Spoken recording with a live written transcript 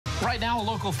Right now, a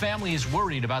local family is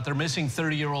worried about their missing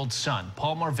 30-year-old son.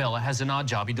 Paul Marvella has an odd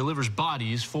job. He delivers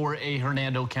bodies for a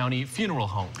Hernando County funeral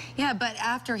home. Yeah, but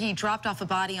after he dropped off a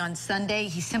body on Sunday,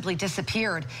 he simply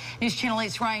disappeared. News Channel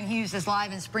 8's Ryan Hughes is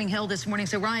live in Spring Hill this morning.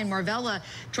 So, Ryan, Marvella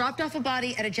dropped off a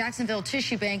body at a Jacksonville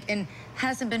tissue bank and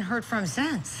hasn't been heard from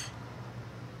since.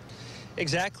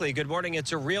 Exactly. Good morning.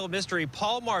 It's a real mystery.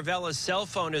 Paul Marvella's cell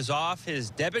phone is off. His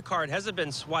debit card hasn't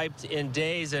been swiped in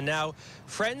days. And now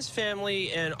friends, family,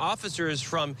 and officers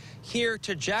from here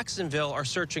to Jacksonville are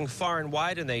searching far and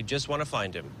wide, and they just want to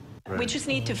find him. Right. We just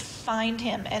need to find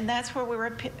him, and that's where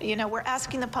we're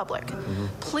asking the public,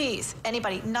 please,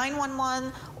 anybody,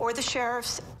 911 or the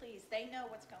sheriffs, please, they know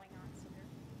what's going on.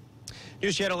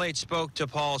 News Channel 8 spoke to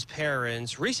Paul's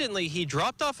parents. Recently, he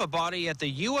dropped off a body at the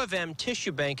U of M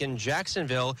tissue bank in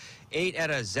Jacksonville, ate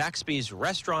at a Zaxby's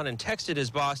restaurant, and texted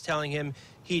his boss telling him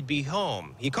he'd be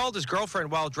home. He called his girlfriend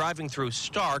while driving through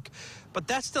Stark, but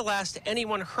that's the last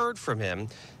anyone heard from him.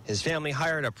 His family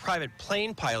hired a private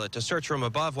plane pilot to search from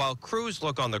above while crews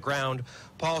look on the ground.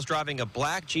 Paul's driving a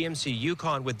black GMC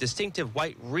Yukon with distinctive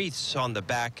white wreaths on the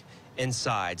back and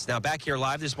sides. Now, back here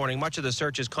live this morning, much of the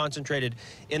search is concentrated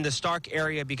in the Stark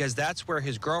area because that's where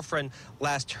his girlfriend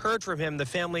last heard from him. The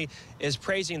family is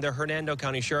praising the Hernando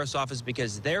County Sheriff's Office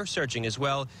because they're searching as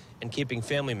well and keeping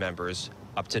family members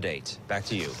up to date. Back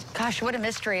to you. Gosh, what a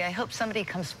mystery. I hope somebody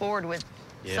comes forward with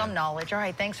some knowledge. All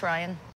right, thanks, Ryan.